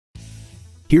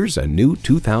Here's a new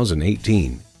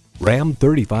 2018 Ram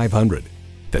 3500.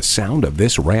 The sound of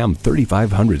this Ram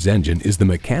 3500's engine is the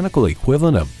mechanical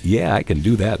equivalent of, "Yeah, I can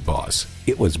do that, boss."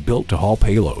 It was built to haul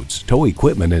payloads, tow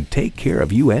equipment, and take care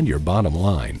of you and your bottom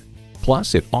line.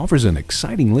 Plus, it offers an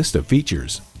exciting list of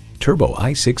features: turbo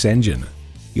i6 engine,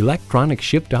 electronic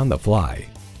shift on the fly,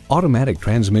 automatic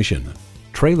transmission,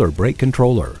 trailer brake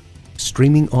controller,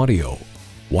 streaming audio,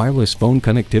 wireless phone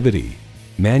connectivity,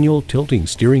 manual tilting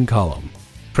steering column,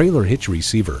 trailer hitch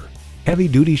receiver,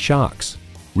 heavy-duty shocks,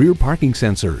 rear parking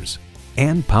sensors,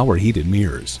 and power heated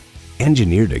mirrors.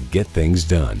 Engineered to get things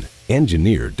done.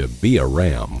 Engineered to be a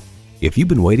Ram. If you've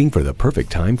been waiting for the perfect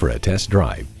time for a test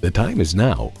drive, the time is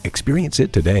now. Experience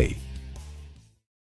it today.